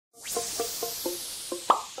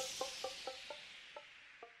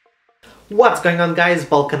What's going on, guys?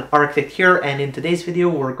 Balkan Architect here, and in today's video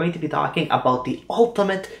we're going to be talking about the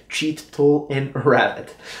ultimate cheat tool in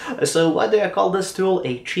Revit. So why do I call this tool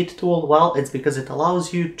a cheat tool? Well, it's because it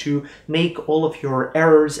allows you to make all of your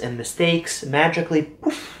errors and mistakes magically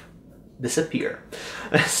poof, disappear.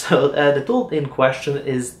 So the tool in question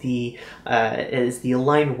is the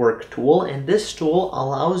Linework tool, and this tool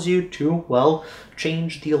allows you to, well,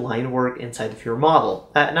 change the Linework inside of your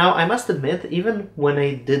model. Now, I must admit, even when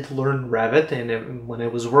I did learn Revit and when I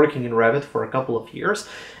was working in Revit for a couple of years,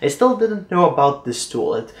 I still didn't know about this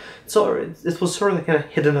tool. It was sort of kind of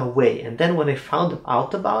hidden away, and then when I found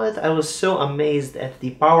out about it, I was so amazed at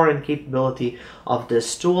the power and capability of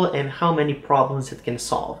this tool and how many problems it can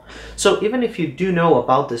solve. So even if you do know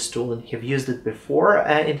about this tool and have used it before,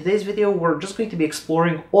 in today's video we're just going to be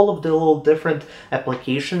exploring all of the little different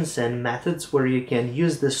applications and methods where you can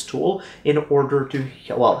use this tool in order to,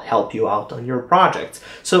 well, help you out on your projects.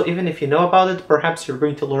 So even if you know about it, perhaps you're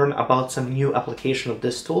going to learn about some new application of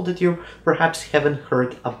this tool that you perhaps haven't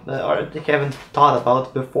heard of, or haven't thought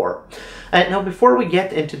about before. Now, before we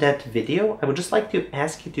get into that video, I would just like to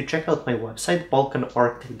ask you to check out my website,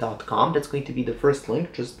 balkanarchitect.com. That's going to be the first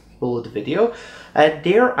link just below the video.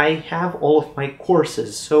 There I have all of my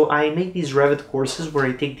courses. So I make these Revit courses where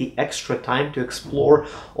I take the extra time to explore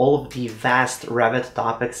all of the vast Revit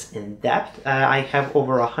topics in depth. I have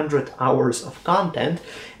over 100 hours of content,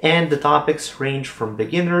 and the topics range from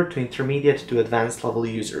beginner to intermediate to advanced level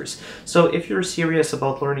users. So if you're serious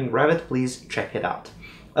about learning Revit, please check it out.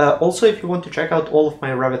 Also, if you want to check out all of my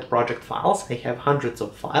Revit project files, I have hundreds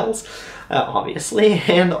of files, obviously,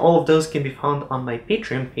 and all of those can be found on my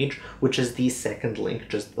Patreon page, which is the second link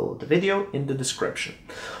just below the video in the description.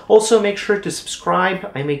 Also, make sure to subscribe.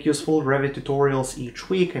 I make useful Revit tutorials each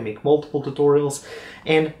week. I make multiple tutorials,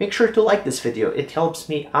 and make sure to like this video. It helps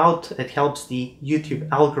me out. It helps the YouTube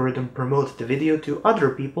algorithm promote the video to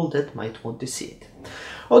other people that might want to see it.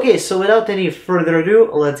 Okay, so without any further ado,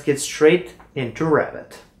 let's get straight into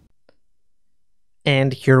Revit.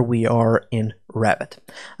 And here we are in Revit.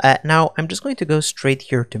 Now I'm just going to go straight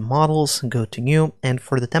here to Models, go to New, and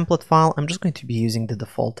for the template file I'm just going to be using the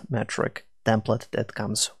default metric template that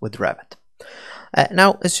comes with Revit.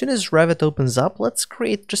 Now, as soon as Revit opens up, let's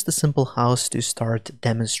create just a simple house to start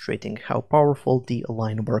demonstrating how powerful the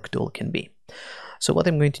Linework tool can be. So what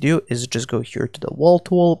I'm going to do is just go here to the wall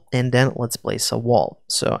tool, and then let's place a wall.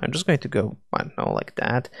 So I'm just going to go, I don't know, like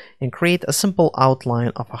that, and create a simple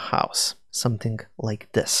outline of a house, something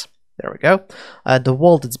like this. There we go. The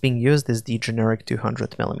wall that's being used is the generic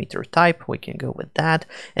 200mm type. We can go with that.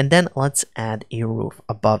 And then let's add a roof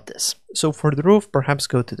above this. So for the roof, perhaps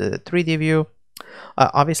go to the 3D view.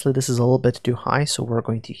 Obviously, this is a little bit too high, so we're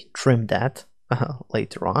going to trim that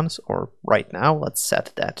later on, or right now. Let's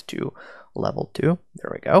set that to level 2.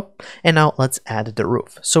 There we go. And now let's add the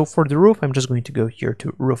roof. So for the roof, I'm just going to go here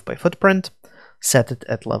to Roof by Footprint, set it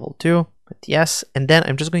at level 2, but yes, and then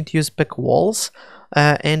I'm just going to use Pick Walls,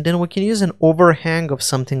 and then we can use an overhang of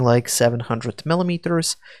something like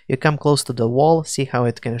 700mm. You come close to the wall, see how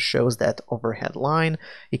it kind of shows that overhead line.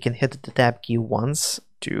 You can hit the tab key once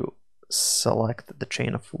to select the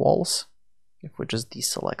chain of walls. If we just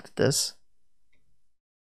deselect this,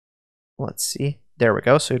 let's see. There we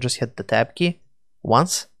go. So you just hit the tab key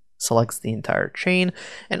once, selects the entire chain.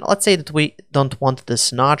 And let's say that we don't want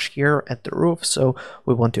this notch here at the roof, so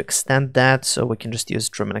we want to extend that. So we can just use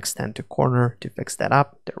Trim and Extend to Corner to fix that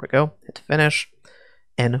up. There we go. Hit Finish.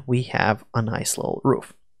 And we have a nice little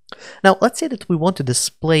roof. Now, let's say that we want to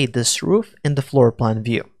display this roof in the floor plan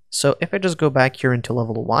view. So if I just go back here into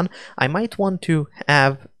level 1, I might want to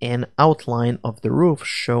have an outline of the roof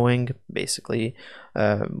showing basically,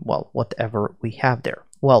 well, whatever we have there.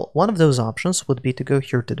 Well, one of those options would be to go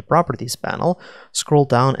here to the Properties panel, scroll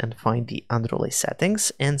down and find the Underlay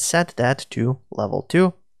Settings and set that to level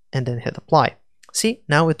 2 and then hit Apply. See,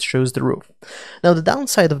 now it shows the roof. Now, the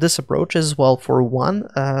downside of this approach is, well, for one,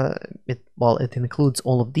 it includes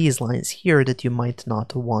all of these lines here that you might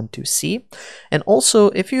not want to see. And also,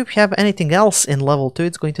 if you have anything else in level 2,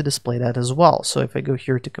 it's going to display that as well. So if I go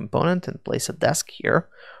here to Component and place a desk here,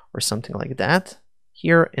 or something like that,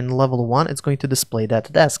 here in level 1, it's going to display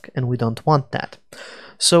that desk, and we don't want that.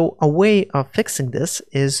 So a way of fixing this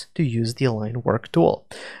is to use the Linework tool.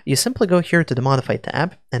 You simply go here to the Modify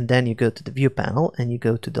tab, and then you go to the View panel, and you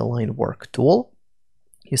go to the Linework tool.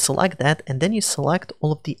 You select that, and then you select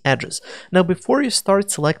all of the edges. Now, before you start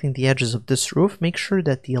selecting the edges of this roof, make sure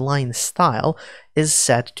that the line style is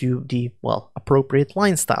set to the, well, appropriate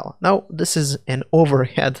line style. Now, this is an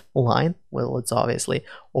overhead line. Well, it's obviously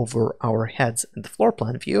over our heads in the floor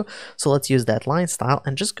plan view. So let's use that line style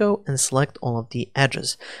and just go and select all of the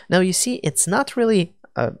edges. Now, you see, it's not really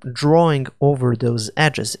drawing over those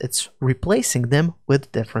edges. It's replacing them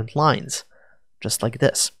with different lines, just like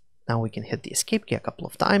this. Now we can hit the escape key a couple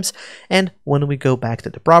of times, and when we go back to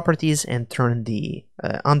the properties and turn the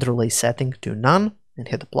underlay setting to none and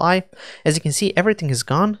hit apply, as you can see, everything is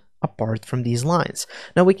gone apart from these lines.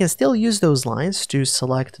 Now we can still use those lines to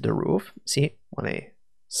select the roof. See, when I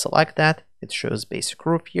select that, it shows basic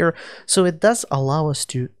roof here. So it does allow us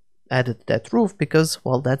to edit that roof because,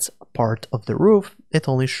 well, that's a part of the roof. It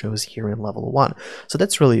only shows here in level 1. So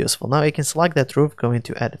that's really useful. Now you can select that roof, go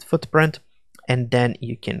into edit footprint, and then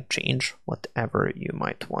you can change whatever you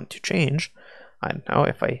might want to change. I don't know,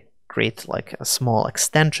 if I create like a small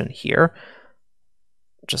extension here,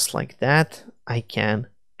 just like that, I can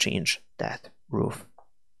change that roof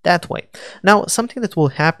that way. Now, something that will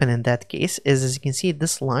happen in that case is, as you can see,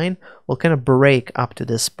 this line will kind of break up to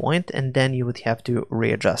this point, and then you would have to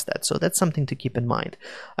readjust that. So that's something to keep in mind.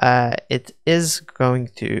 It is going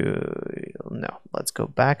to, no, let's go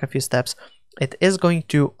back a few steps. It is going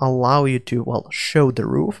to allow you to, well, show the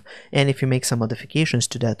roof, and if you make some modifications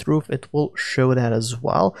to that roof, it will show that as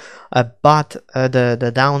well. But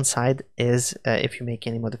the downside is, if you make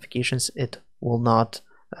any modifications, it will not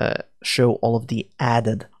show all of the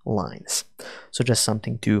added lines. So just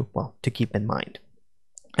something to, well, to keep in mind.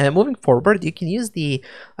 Moving forward, you can use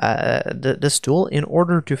this tool in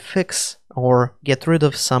order to fix or get rid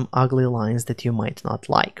of some ugly lines that you might not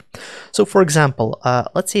like. So, for example,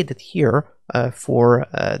 let's say that here for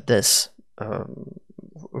this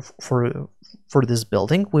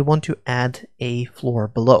building, we want to add a floor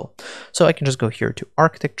below. So I can just go here to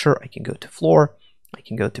architecture. I can go to floor. I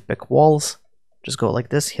can go to pick walls. Just go like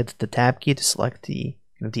this. Hit the tab key to select the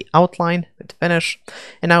outline, hit finish,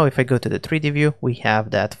 and now if I go to the 3D view, we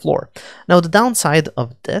have that floor. Now the downside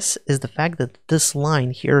of this is the fact that this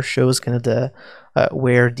line here shows kind of the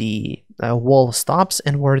where the wall stops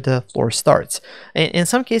and where the floor starts. In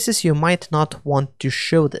some cases you might not want to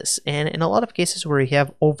show this, and in a lot of cases where you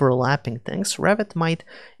have overlapping things, Revit might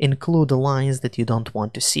include lines that you don't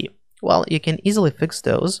want to see. Well, you can easily fix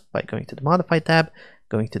those by going to the Modify tab,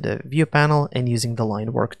 going to the View panel, and using the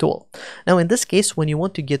Linework tool. Now in this case, when you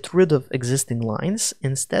want to get rid of existing lines,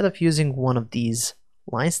 instead of using one of these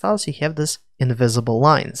line styles, you have this invisible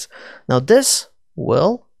lines. Now this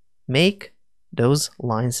will make those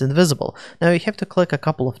lines invisible. Now you have to click a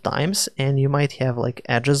couple of times, and you might have like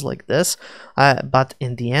edges like this, but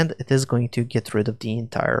in the end it is going to get rid of the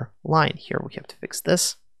entire line. Here we have to fix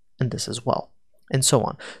this and this as well, and so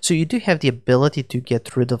on. So you do have the ability to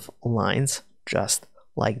get rid of lines just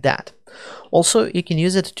like that. Also, you can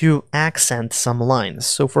use it to accent some lines.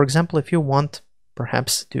 So for example, if you want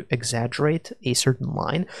perhaps to exaggerate a certain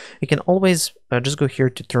line, you can always just go here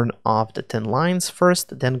to turn off the thin lines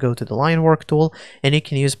first, then go to the Linework tool, and you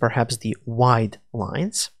can use perhaps the wide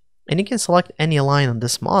lines, and you can select any line on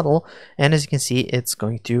this model, and as you can see, it's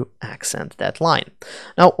going to accent that line.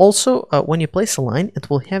 Now also, when you place a line, it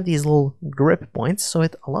will have these little grip points, so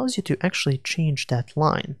it allows you to actually change that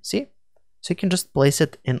line. See? So you can just place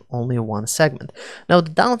it in only one segment. Now the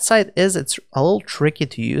downside is it's a little tricky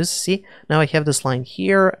to use. See, now I have this line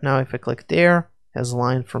here. Now if I click there, it has a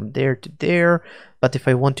line from there to there. But if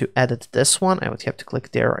I want to edit this one, I would have to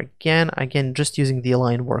click there again. Again, just using the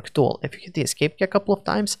Linework tool. If you hit the escape key a couple of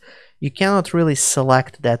times, you cannot really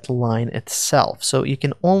select that line itself. So you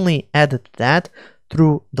can only edit that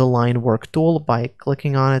through the Linework tool by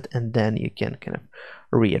clicking on it, and then you can kind of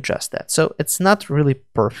readjust that. So it's not really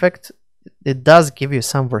perfect. It does give you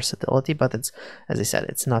some versatility, but it's, as I said,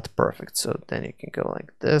 it's not perfect. So then you can go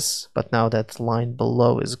like this, but now that line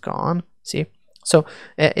below is gone. See? So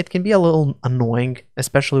it can be a little annoying,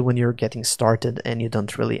 especially when you're getting started and you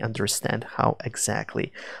don't really understand how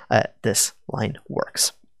exactly this line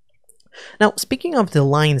works. Now, speaking of the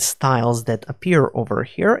line styles that appear over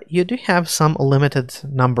here, you do have some limited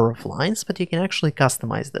number of lines, but you can actually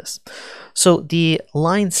customize this. So the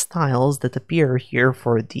line styles that appear here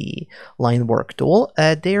for the Linework tool,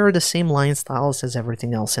 they are the same line styles as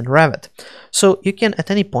everything else in Revit. So you can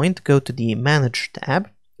at any point go to the Manage tab,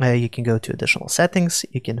 you can go to Additional Settings,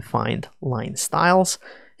 you can find Line Styles,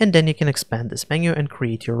 and then you can expand this menu and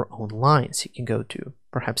create your own lines. You can go to,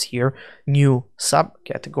 perhaps here, New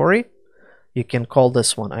Subcategory. You can call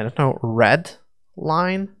this one, I don't know, red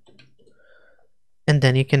line, and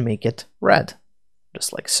then you can make it red.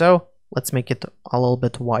 just like so. Let's make it a little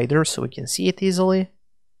bit wider so we can see it easily.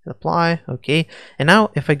 Apply, okay. And now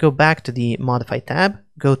if I go back to the Modify tab,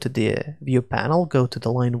 go to the View panel, go to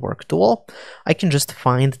the Linework tool, I can just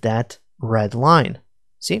find that red line,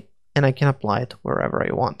 see? And I can apply it wherever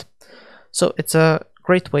I want. So it's a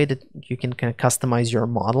great way that you can kind of customize your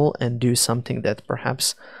model and do something that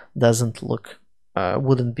perhaps doesn't look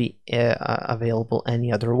wouldn't be available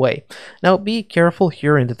any other way. Now be careful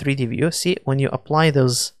here in the 3D view. See, when you apply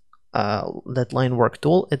those that Linework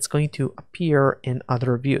tool, it's going to appear in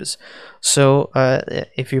other views. So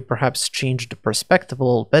if you perhaps change the perspective a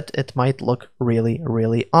little bit, it might look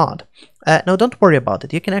really odd. Now don't worry about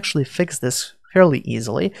it. You can actually fix this fairly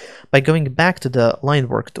easily by going back to the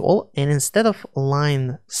Linework tool, and instead of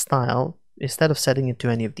line style, instead of setting it to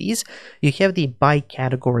any of these, you have the by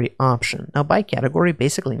category option. Now by category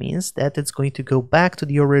basically means that it's going to go back to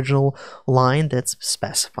the original line that's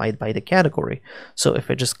specified by the category. So if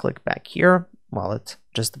I just click back here, well, it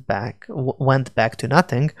just went back to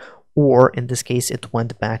nothing, or in this case it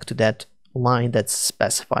went back to that line that's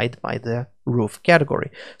specified by the roof category.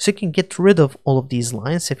 So you can get rid of all of these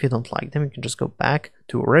lines. If you don't like them, you can just go back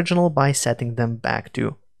to original by setting them back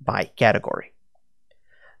to by category.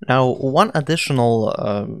 Now, one additional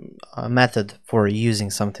method for using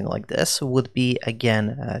something like this would be,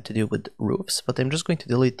 again, to do with roofs, but I'm just going to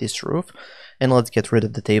delete this roof, and let's get rid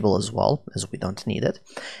of the table as well, as we don't need it.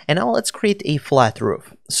 And now let's create a flat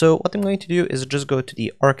roof. So what I'm going to do is just go to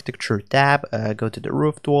the Architecture tab, go to the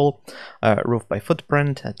Roof tool, Roof by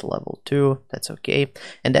Footprint at level 2, that's okay.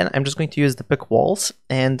 And then I'm just going to use the Pick Walls,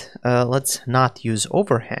 and let's not use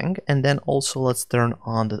Overhang, and then also let's turn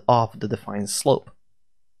on off the Define Slope.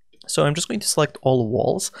 So I'm just going to select all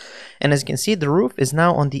walls, and as you can see, the roof is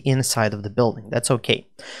now on the inside of the building. That's okay.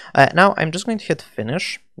 Now I'm just going to hit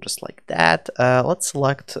finish, just like that. Let's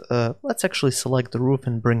actually select the roof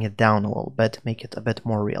and bring it down a little bit, make it a bit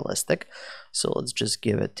more realistic. So let's just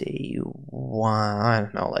give it a I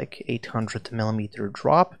don't know, like 800mm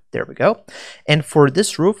drop. There we go. And for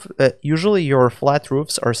this roof, usually your flat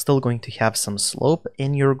roofs are still going to have some slope,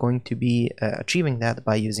 and you're going to be achieving that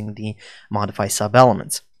by using the Modify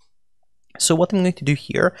Sub-Elements. So what I'm going to do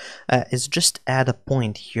here is just add a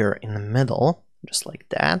point here in the middle, just like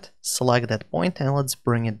that. Select that point, and let's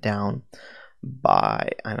bring it down by,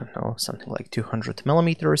 I don't know, something like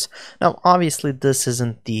 200mm. Now, obviously, this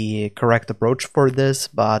isn't the correct approach for this,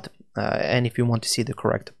 but and if you want to see the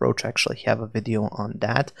correct approach, I actually have a video on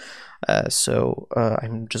that. So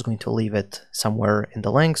I'm just going to leave it somewhere in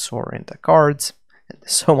the links or in the cards, and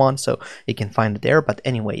so on, so you can find it there. But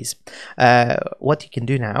anyways, what you can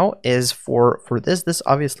do now is for this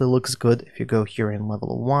obviously looks good if you go here in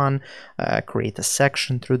level 1, create a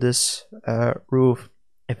section through this roof.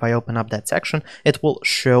 If I open up that section, it will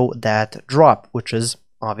show that drop, which is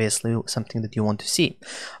obviously something that you want to see.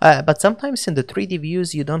 But sometimes in the 3D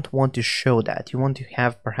views, you don't want to show that. You want to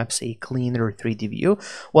have perhaps a cleaner 3D view.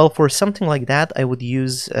 Well, for something like that, I would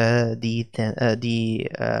use the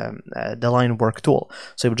Linework tool.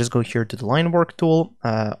 So I would just go here to the Linework tool.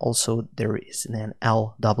 Also, there is an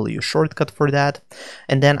LW shortcut for that.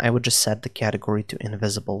 And then I would just set the category to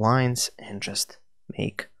invisible lines and just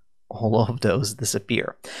make all of those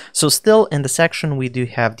disappear. So still in the section we do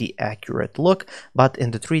have the accurate look, but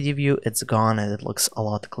in the 3D view it's gone and it looks a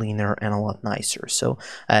lot cleaner and a lot nicer. So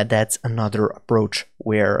that's another approach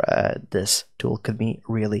where this tool could be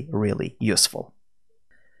really useful.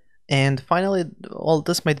 And finally, well,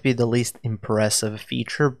 this might be the least impressive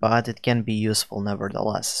feature, but it can be useful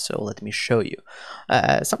nevertheless, so let me show you.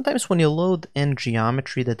 Sometimes when you load in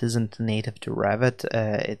geometry that isn't native to Revit,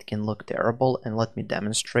 it can look terrible, and let me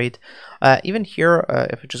demonstrate. Even here,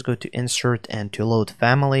 if we just go to Insert and to Load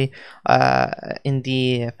Family, in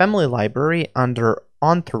the Family Library under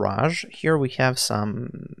Entourage, here we have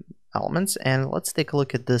some elements, and let's take a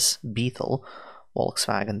look at this Beetle.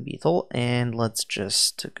 Volkswagen Beetle, and let's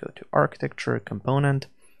just go to Architecture Component,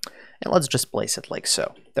 and let's just place it like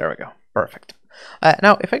so. There we go, perfect.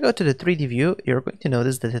 Now if I go to the 3D view, you're going to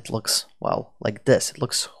notice that it looks, well, like this. It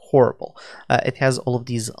looks horrible. It has all of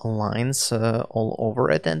these lines all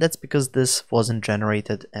over it, and that's because this wasn't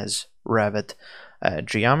generated as Revit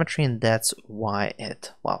geometry, and that's why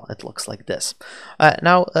it looks like this.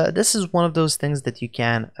 Now this is one of those things that you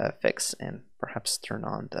can fix, and perhaps turn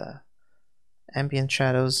on the ambient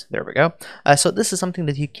shadows. There we go. So this is something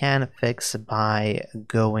that you can fix by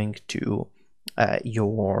going to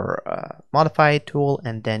your Modify tool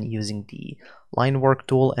and then using the Linework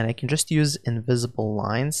tool, and I can just use invisible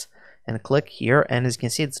lines and click here, and as you can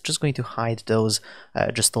see, it's just going to hide those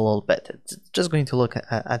just a little bit. It's just going to look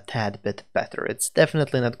a tad bit better. It's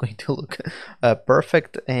definitely not going to look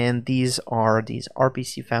perfect, and these are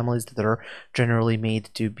RPC families that are generally made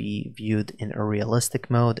to be viewed in a realistic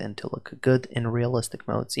mode and to look good in realistic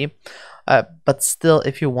mode, see? But still,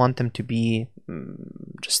 if you want them to be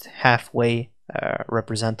just halfway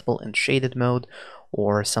representable in shaded mode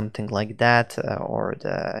or something like that, or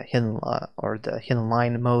the hidden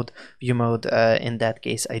line mode, view mode, in that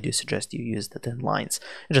case I do suggest you use the thin lines,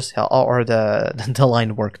 just or the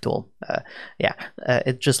Linework tool. Yeah,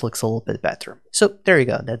 it just looks a little bit better. So there you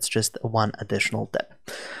go, that's just one additional tip.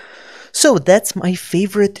 So that's my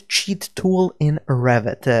favorite cheat tool in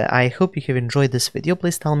Revit. I hope you have enjoyed this video.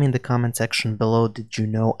 Please tell me in the comment section below, did you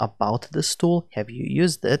know about this tool? Have you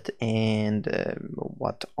used it? And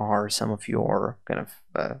what are some of your kind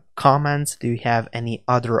of comments? Do you have any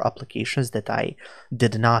other applications that I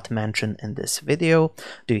did not mention in this video?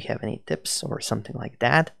 Do you have any tips or something like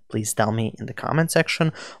that? Please tell me in the comment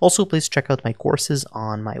section. Also, please check out my courses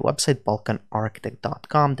on my website,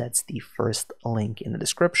 balkanarchitect.com. That's the first link in the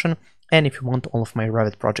description. And if you want all of my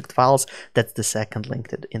Revit project files, that's the second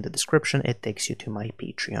link in the description. It takes you to my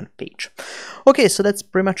Patreon page. Okay, so that's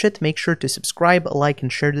pretty much it. Make sure to subscribe, like,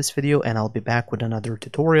 and share this video, and I'll be back with another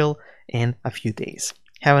tutorial in a few days.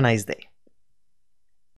 Have a nice day.